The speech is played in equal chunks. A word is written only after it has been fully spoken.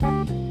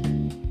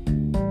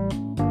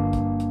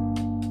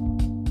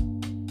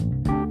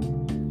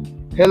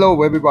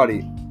Hello,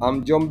 everybody.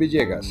 I'm John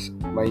Villegas.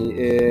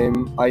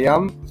 I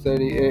am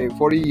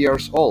 40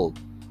 years old.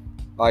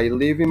 I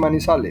live in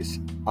Manizales.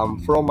 I'm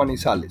from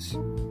Manizales.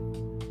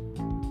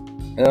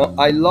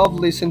 I love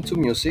listening to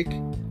music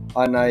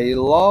and I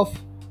love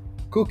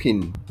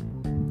cooking.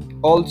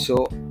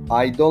 Also,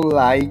 I don't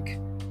like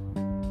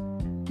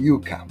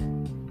yuca.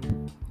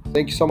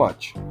 Thank you so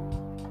much.